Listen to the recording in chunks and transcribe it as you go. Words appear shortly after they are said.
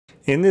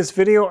In this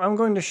video, I'm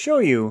going to show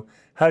you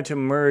how to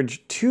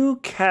merge two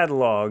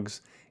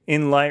catalogs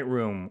in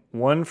Lightroom,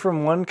 one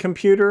from one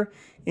computer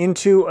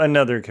into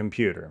another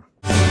computer.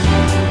 In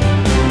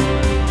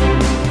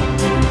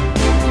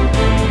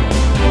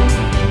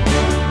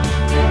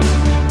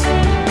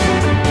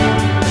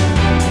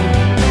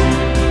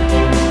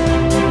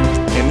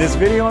this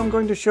video, I'm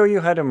going to show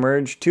you how to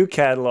merge two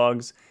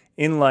catalogs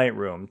in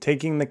Lightroom,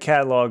 taking the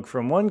catalog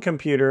from one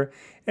computer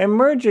and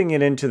merging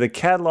it into the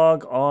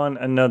catalog on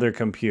another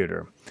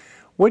computer.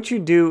 What you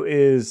do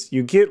is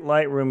you get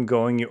Lightroom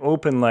going, you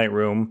open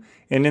Lightroom,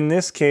 and in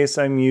this case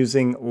I'm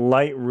using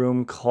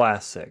Lightroom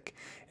Classic.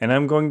 And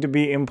I'm going to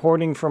be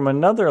importing from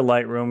another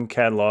Lightroom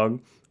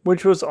catalog,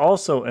 which was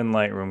also in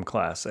Lightroom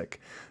Classic.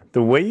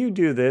 The way you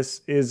do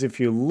this is if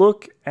you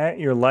look at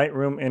your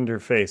Lightroom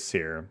interface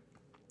here,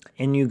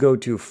 and you go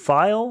to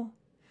File,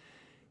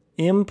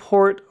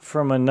 Import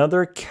from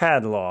another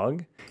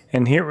catalog,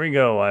 and here we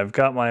go. I've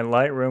got my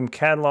Lightroom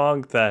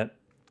catalog that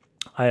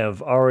I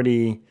have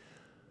already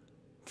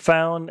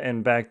found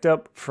and backed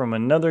up from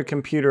another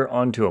computer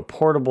onto a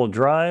portable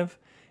drive.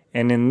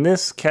 And in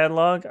this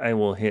catalog, I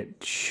will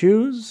hit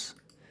Choose.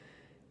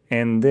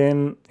 And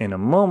then in a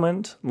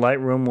moment,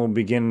 Lightroom will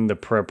begin the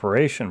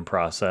preparation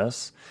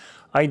process.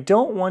 I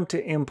don't want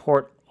to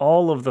import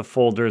all of the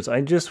folders.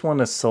 I just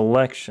want a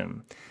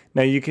selection.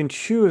 Now you can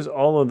choose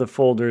all of the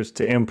folders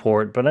to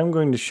import, but I'm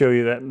going to show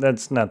you that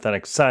that's not that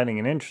exciting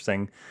and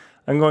interesting.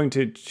 I'm going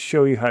to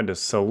show you how to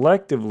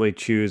selectively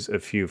choose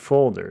a few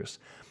folders.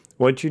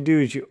 What you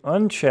do is you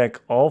uncheck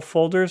all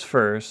folders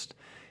first,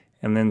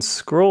 and then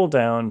scroll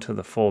down to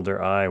the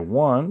folder I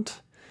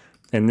want.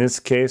 In this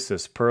case,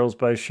 it's Pearls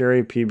by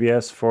Sherry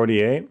PBS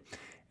 48,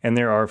 and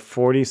there are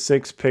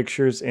 46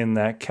 pictures in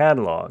that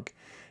catalog.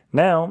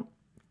 Now,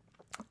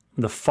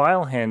 the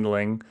file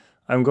handling,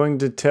 I'm going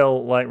to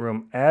tell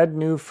Lightroom, add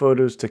new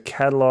photos to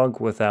catalog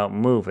without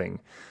moving.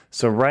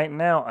 So right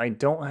now, I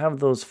don't have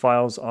those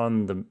files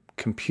on the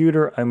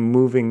computer I'm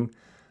moving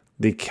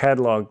the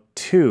catalog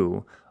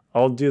to.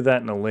 I'll do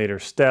that in a later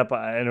step.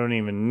 I don't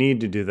even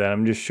need to do that.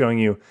 I'm just showing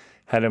you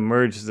how to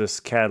merge this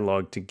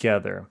catalog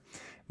together.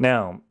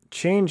 Now,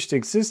 changed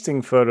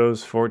existing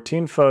photos,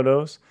 14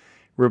 photos,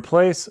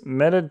 replace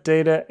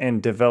metadata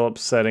and develop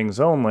settings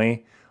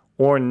only,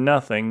 or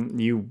nothing.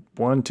 You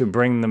want to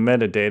bring the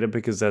metadata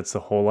because that's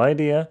the whole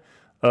idea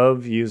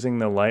of using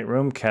the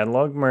Lightroom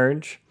catalog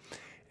merge,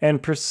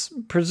 and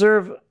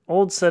preserve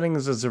old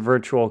settings as a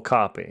virtual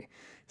copy.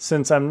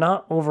 Since I'm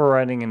not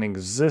overwriting an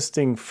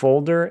existing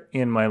folder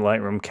in my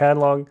Lightroom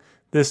catalog,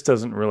 this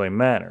doesn't really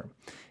matter.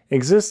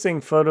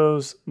 Existing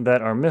photos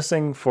that are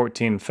missing,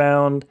 14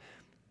 found,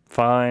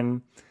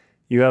 fine.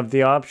 You have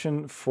the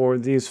option for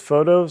these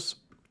photos,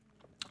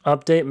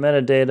 update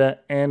metadata,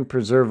 and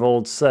preserve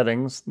old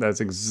settings.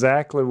 That's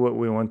exactly what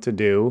we want to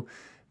do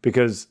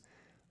because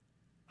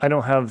I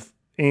don't have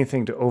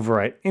anything to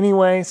overwrite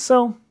anyway,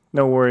 so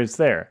no worries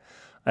there.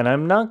 And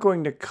I'm not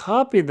going to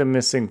copy the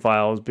missing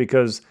files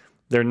because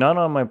they're not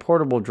on my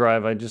portable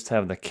drive. I just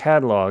have the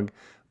catalog.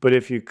 But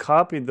if you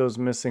copied those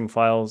missing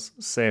files,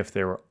 say if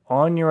they were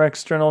on your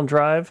external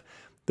drive,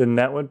 then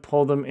that would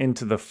pull them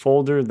into the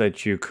folder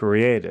that you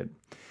created.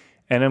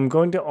 And I'm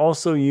going to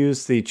also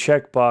use the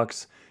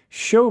checkbox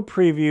Show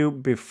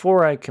Preview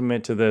before I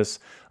commit to this.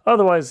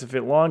 Otherwise, if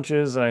it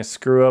launches and I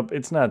screw up,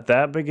 it's not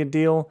that big a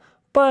deal,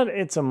 but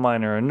it's a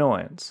minor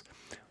annoyance.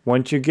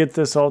 Once you get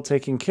this all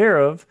taken care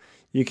of,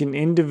 you can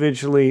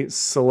individually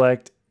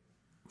select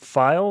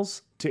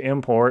files to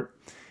import,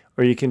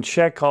 or you can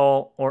check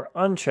all or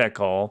uncheck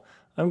all.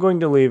 I'm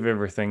going to leave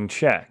everything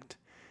checked.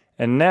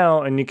 And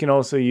now, and you can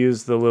also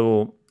use the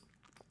little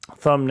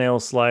thumbnail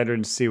slider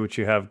to see what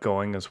you have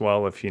going as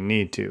well if you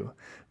need to.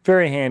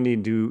 Very handy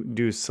to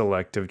do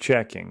selective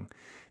checking.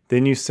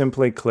 Then you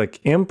simply click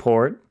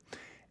Import,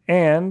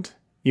 and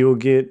you'll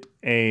get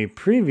a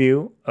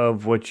preview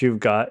of what you've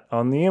got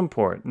on the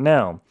import.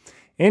 Now,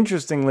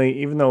 interestingly,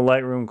 even though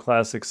Lightroom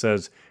Classic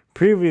says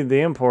preview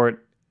the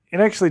import, it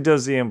actually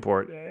does the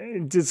import.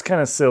 It's kind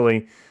of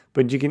silly,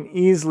 but you can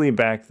easily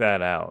back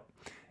that out.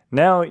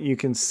 Now you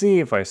can see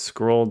if I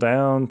scroll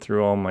down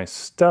through all my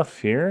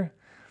stuff here,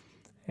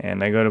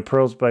 and I go to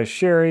Pearls by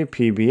Sherry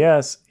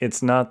PBS,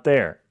 it's not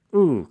there.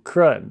 Ooh,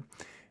 crud.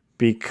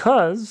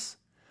 Because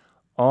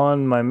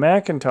on my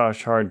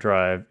Macintosh hard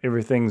drive,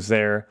 everything's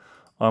there.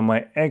 On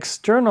my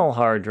external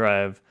hard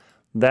drive,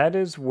 that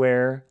is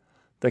where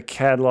the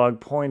catalog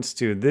points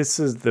to. This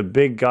is the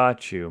big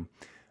gotcha,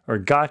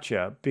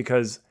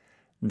 because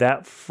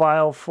that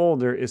file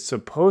folder is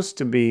supposed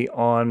to be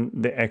on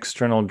the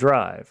external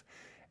drive.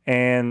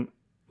 And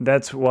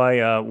that's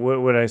why,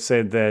 what I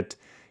said that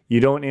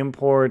you don't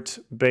import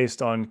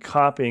based on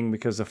copying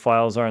because the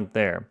files aren't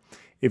there.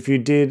 If you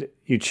did,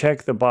 you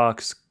check the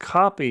box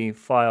copy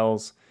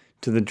files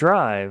to the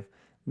drive,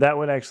 that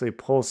would actually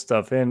pull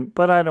stuff in,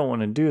 but I don't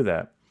want to do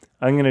that.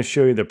 I'm going to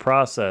show you the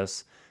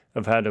process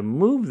of how to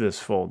move this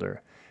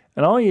folder.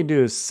 And all you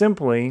do is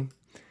simply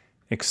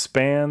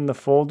expand the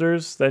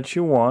folders that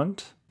you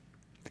want.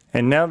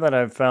 And now that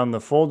I've found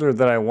the folder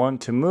that I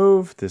want to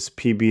move, this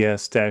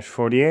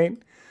PBS-48,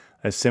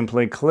 I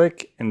simply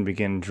click and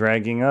begin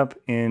dragging up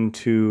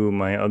into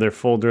my other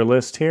folder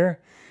list here.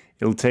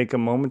 It'll take a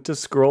moment to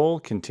scroll,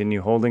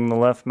 continue holding the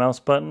left mouse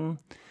button,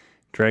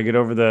 drag it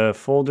over the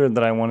folder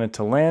that I want it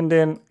to land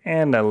in,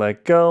 and I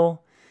let go.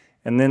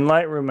 And then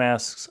Lightroom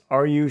asks,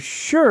 are you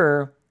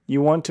sure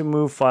you want to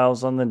move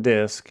files on the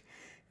disk?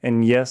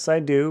 And yes, I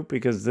do,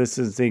 because this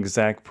is the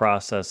exact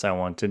process I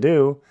want to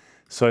do.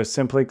 So I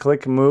simply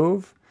click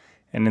Move,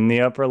 and in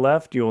the upper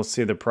left, you will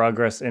see the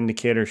progress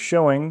indicator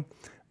showing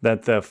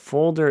that the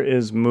folder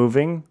is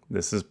moving.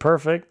 This is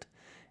perfect.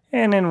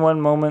 And in one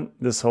moment,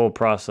 this whole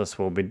process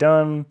will be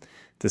done.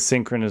 The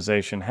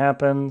synchronization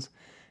happens.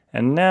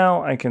 And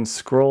now I can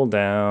scroll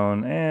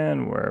down,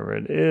 and wherever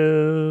it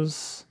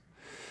is,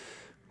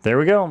 there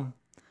we go.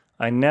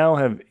 I now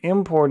have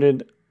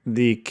imported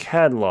the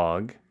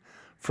catalog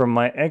from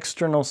my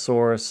external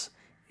source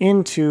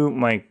into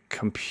my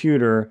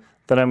computer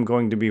that I'm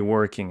going to be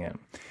working in.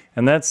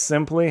 And that's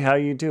simply how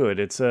you do it.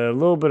 It's a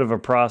little bit of a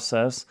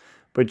process,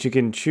 but you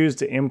can choose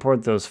to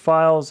import those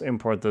files,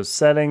 import those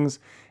settings,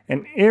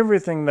 and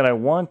everything that I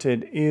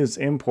wanted is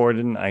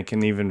imported, and I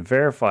can even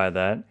verify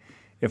that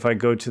if I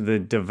go to the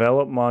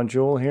Develop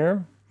module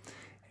here.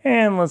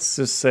 And let's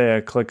just say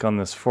I click on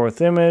this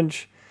fourth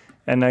image,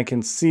 and I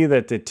can see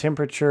that the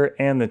temperature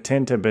and the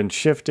tint have been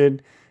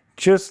shifted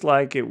just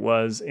like it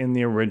was in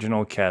the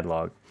original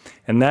catalog.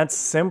 And that's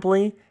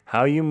simply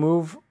how you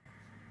move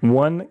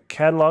one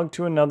catalog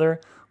to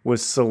another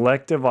with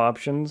selective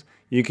options.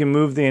 You can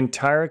move the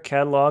entire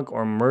catalog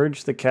or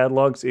merge the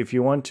catalogs if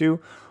you want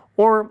to,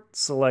 or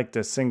select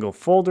a single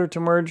folder to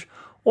merge,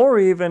 or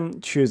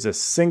even choose a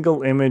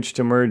single image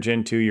to merge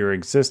into your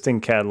existing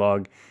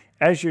catalog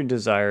as you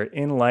desire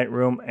in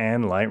Lightroom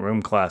and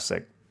Lightroom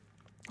Classic.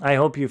 I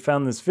hope you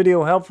found this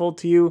video helpful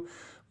to you.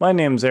 My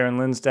name is Aaron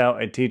Linsdau.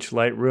 I teach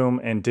Lightroom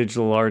and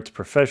digital arts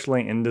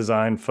professionally in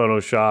InDesign,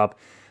 Photoshop,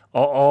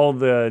 all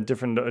the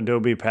different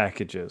Adobe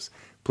packages.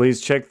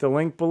 Please check the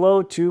link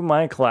below to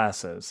my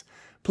classes.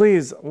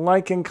 Please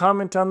like and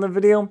comment on the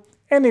video,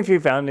 and if you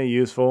found it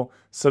useful,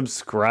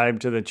 subscribe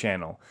to the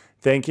channel.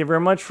 Thank you very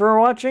much for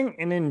watching,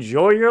 and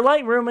enjoy your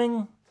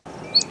Lightrooming!